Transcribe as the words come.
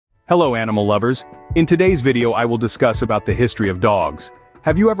Hello animal lovers. In today's video I will discuss about the history of dogs.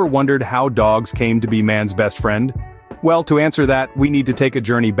 Have you ever wondered how dogs came to be man's best friend? Well, to answer that, we need to take a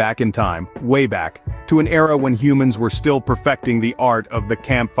journey back in time, way back, to an era when humans were still perfecting the art of the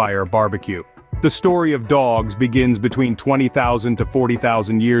campfire barbecue. The story of dogs begins between 20,000 to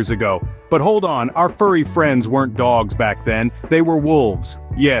 40,000 years ago. But hold on, our furry friends weren't dogs back then, they were wolves.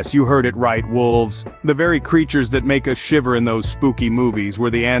 Yes, you heard it right, wolves. The very creatures that make us shiver in those spooky movies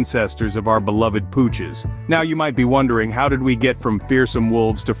were the ancestors of our beloved pooches. Now you might be wondering, how did we get from fearsome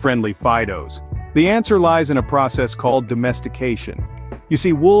wolves to friendly Fidos? The answer lies in a process called domestication. You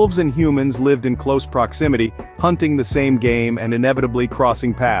see, wolves and humans lived in close proximity, hunting the same game and inevitably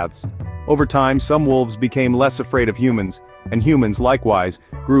crossing paths. Over time, some wolves became less afraid of humans, and humans, likewise,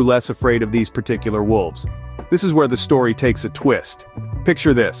 grew less afraid of these particular wolves. This is where the story takes a twist.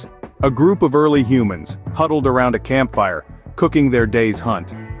 Picture this: a group of early humans, huddled around a campfire, cooking their day's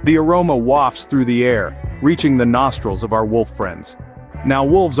hunt. The aroma wafts through the air, reaching the nostrils of our wolf friends. Now,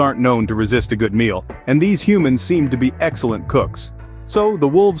 wolves aren't known to resist a good meal, and these humans seemed to be excellent cooks. So, the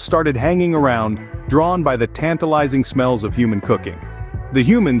wolves started hanging around, drawn by the tantalizing smells of human cooking. The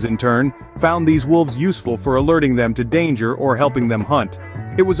humans, in turn, found these wolves useful for alerting them to danger or helping them hunt.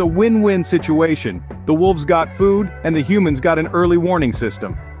 It was a win-win situation. The wolves got food, and the humans got an early warning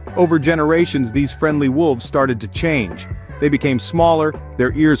system. Over generations, these friendly wolves started to change. They became smaller,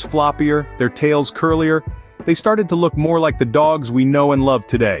 their ears floppier, their tails curlier. They started to look more like the dogs we know and love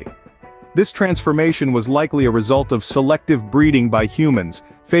today. This transformation was likely a result of selective breeding by humans,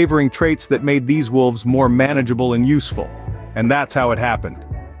 favoring traits that made these wolves more manageable and useful. And that's how it happened.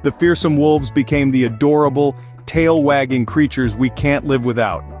 The fearsome wolves became the adorable, tail-wagging creatures we can't live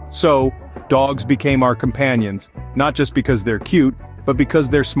without. So, dogs became our companions, not just because they're cute, but because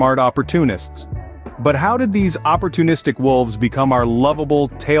they're smart opportunists. But how did these opportunistic wolves become our lovable,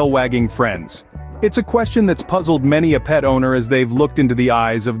 tail-wagging friends? It's a question that's puzzled many a pet owner as they've looked into the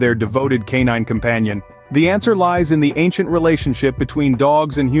eyes of their devoted canine companion. The answer lies in the ancient relationship between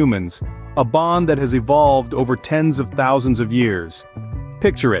dogs and humans, a bond that has evolved over tens of thousands of years.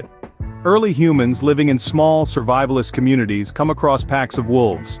 Picture it. Early humans living in small, survivalist communities come across packs of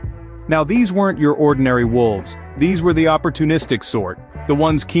wolves. Now, these weren't your ordinary wolves. These were the opportunistic sort, the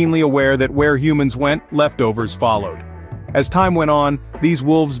ones keenly aware that where humans went, leftovers followed. As time went on, these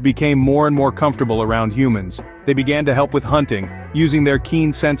wolves became more and more comfortable around humans. They began to help with hunting, using their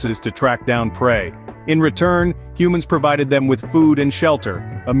keen senses to track down prey. In return, humans provided them with food and shelter,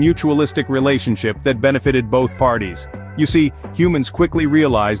 a mutualistic relationship that benefited both parties. You see, humans quickly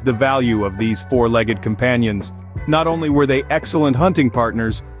realized the value of these four-legged companions. Not only were they excellent hunting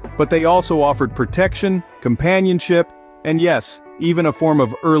partners, but they also offered protection, companionship, and yes, even a form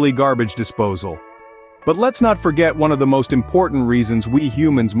of early garbage disposal. But let's not forget one of the most important reasons we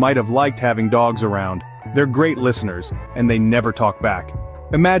humans might have liked having dogs around. They're great listeners, and they never talk back.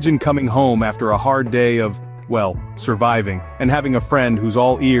 Imagine coming home after a hard day of, well, surviving, and having a friend who's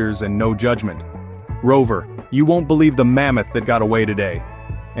all ears and no judgment. "Rover, you won't believe the mammoth that got away today."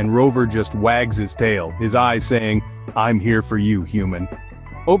 And Rover just wags his tail, his eyes saying, "I'm here for you, human."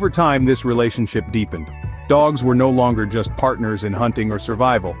 Over time, this relationship deepened. Dogs were no longer just partners in hunting or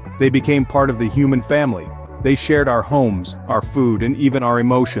survival. They became part of the human family. They shared our homes, our food, and even our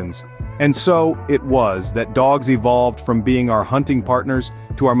emotions. And so, it was that dogs evolved from being our hunting partners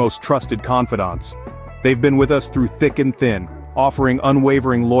to our most trusted confidants. They've been with us through thick and thin, offering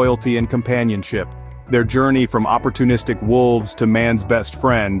unwavering loyalty and companionship. Their journey from opportunistic wolves to man's best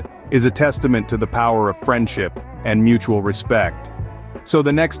friend is a testament to the power of friendship and mutual respect. So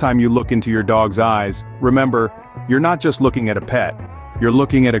the next time you look into your dog's eyes, remember, you're not just looking at a pet. You're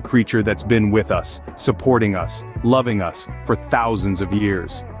looking at a creature that's been with us, supporting us, loving us, for thousands of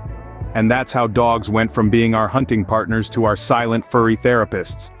years. And that's how dogs went from being our hunting partners to our silent furry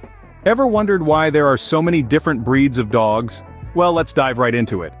therapists. Ever wondered why there are so many different breeds of dogs? Well, let's dive right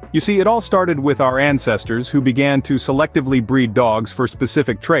into it. You see, it all started with our ancestors who began to selectively breed dogs for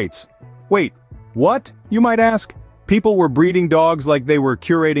specific traits. Wait, what? You might ask? People were breeding dogs like they were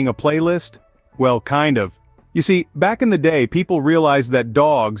curating a playlist? Well, kind of. You see, back in the day, people realized that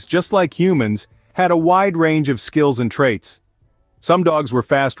dogs, just like humans, had a wide range of skills and traits. Some dogs were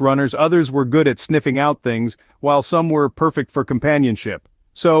fast runners, others were good at sniffing out things, while some were perfect for companionship.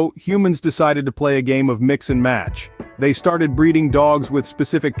 So, humans decided to play a game of mix and match. They started breeding dogs with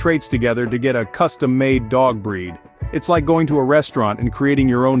specific traits together to get a custom-made dog breed. It's like going to a restaurant and creating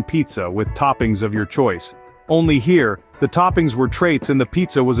your own pizza with toppings of your choice. Only here, the toppings were traits and the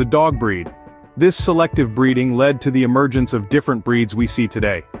pizza was a dog breed. This selective breeding led to the emergence of different breeds we see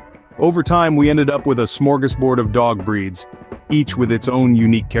today. Over time, we ended up with a smorgasbord of dog breeds. each with its own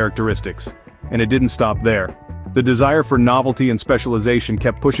unique characteristics. And it didn't stop there. The desire for novelty and specialization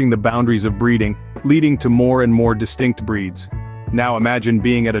kept pushing the boundaries of breeding, leading to more and more distinct breeds. Now imagine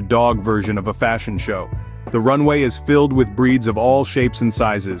being at a dog version of a fashion show. The runway is filled with breeds of all shapes and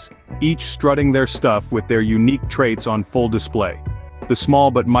sizes, each strutting their stuff with their unique traits on full display. The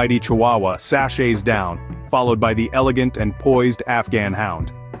small but mighty Chihuahua sashays down, followed by the elegant and poised Afghan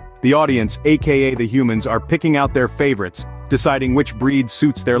Hound. The audience, aka the humans, are picking out their favorites, deciding which breed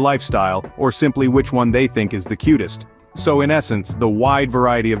suits their lifestyle, or simply which one they think is the cutest. So in essence, the wide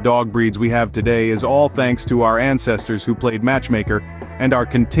variety of dog breeds we have today is all thanks to our ancestors who played matchmaker, and our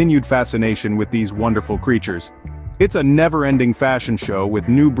continued fascination with these wonderful creatures. It's a never-ending fashion show with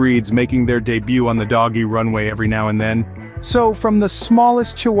new breeds making their debut on the doggy runway every now and then. So from the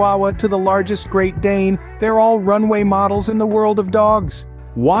smallest Chihuahua to the largest Great Dane, they're all runway models in the world of dogs.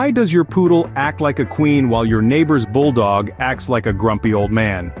 Why does your poodle act like a queen while your neighbor's bulldog acts like a grumpy old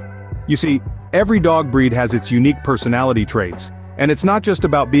man? You see, every dog breed has its unique personality traits, and it's not just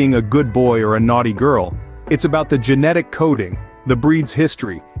about being a good boy or a naughty girl. It's about the genetic coding, the breed's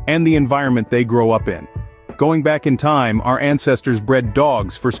history, and the environment they grow up in. Going back in time, our ancestors bred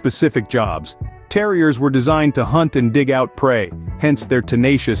dogs for specific jobs. Terriers were designed to hunt and dig out prey, hence their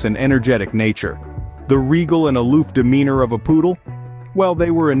tenacious and energetic nature. The regal and aloof demeanor of a poodle? Well,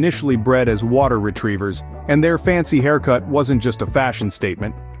 they were initially bred as water retrievers, and their fancy haircut wasn't just a fashion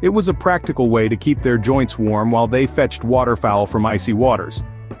statement, it was a practical way to keep their joints warm while they fetched waterfowl from icy waters.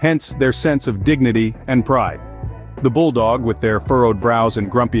 Hence their sense of dignity and pride. The bulldog, with their furrowed brows and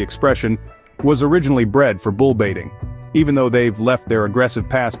grumpy expression, was originally bred for bull baiting. Even though they've left their aggressive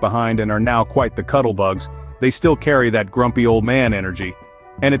past behind and are now quite the cuddlebugs, they still carry that grumpy old man energy.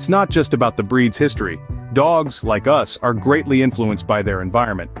 And it's not just about the breed's history. Dogs, like us, are greatly influenced by their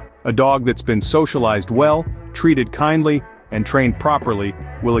environment. A dog that's been socialized well, treated kindly, and trained properly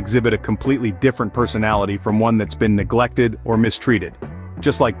will exhibit a completely different personality from one that's been neglected or mistreated.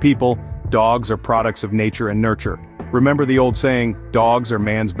 Just like people, dogs are products of nature and nurture. Remember the old saying, dogs are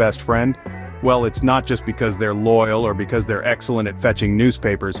man's best friend? Well, it's not just because they're loyal or because they're excellent at fetching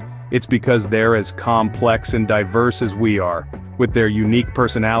newspapers, it's because they're as complex and diverse as we are, with their unique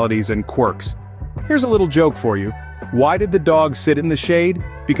personalities and quirks. Here's a little joke for you. Why did the dog sit in the shade?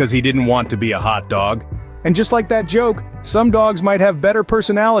 Because he didn't want to be a hot dog. And just like that joke, some dogs might have better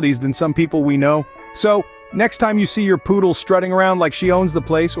personalities than some people we know. So, next time you see your poodle strutting around like she owns the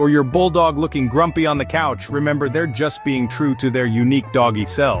place or your bulldog looking grumpy on the couch, remember they're just being true to their unique doggy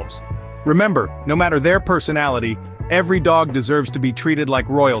selves. Remember, no matter their personality, every dog deserves to be treated like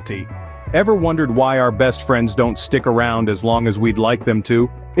royalty. Ever wondered why our best friends don't stick around as long as we'd like them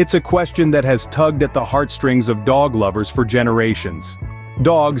to? It's a question that has tugged at the heartstrings of dog lovers for generations.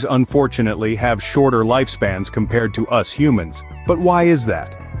 Dogs, unfortunately, have shorter lifespans compared to us humans. But why is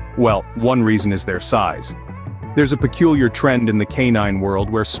that? Well, one reason is their size. There's a peculiar trend in the canine world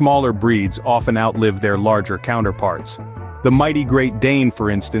where smaller breeds often outlive their larger counterparts. The mighty Great Dane, for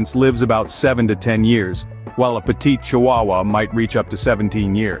instance, lives about 7 to 10 years, while a petite Chihuahua might reach up to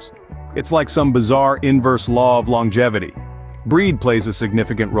 17 years. It's like some bizarre inverse law of longevity. Breed plays a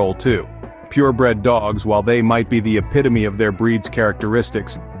significant role too. Purebred dogs, while they might be the epitome of their breed's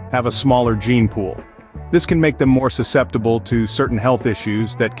characteristics, have a smaller gene pool. This can make them more susceptible to certain health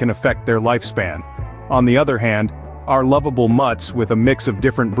issues that can affect their lifespan. On the other hand, our lovable mutts with a mix of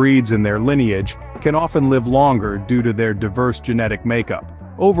different breeds in their lineage can often live longer due to their diverse genetic makeup.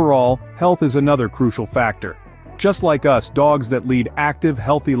 Overall, health is another crucial factor. Just like us, dogs that lead active,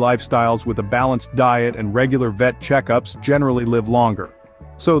 healthy lifestyles with a balanced diet and regular vet checkups generally live longer.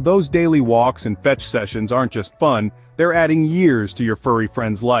 So those daily walks and fetch sessions aren't just fun, they're adding years to your furry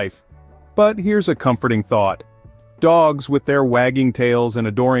friend's life. But here's a comforting thought. Dogs, with their wagging tails and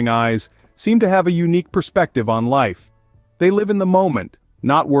adoring eyes, seem to have a unique perspective on life. They live in the moment,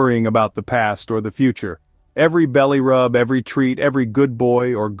 not worrying about the past or the future. Every belly rub, every treat, every good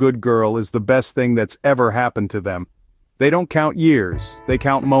boy or good girl is the best thing that's ever happened to them. They don't count years, they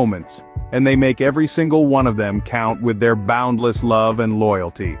count moments, and they make every single one of them count with their boundless love and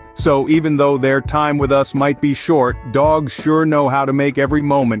loyalty. So even though their time with us might be short, dogs sure know how to make every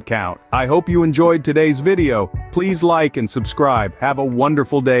moment count. I hope you enjoyed today's video. Please like and subscribe. Have a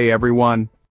wonderful day, everyone.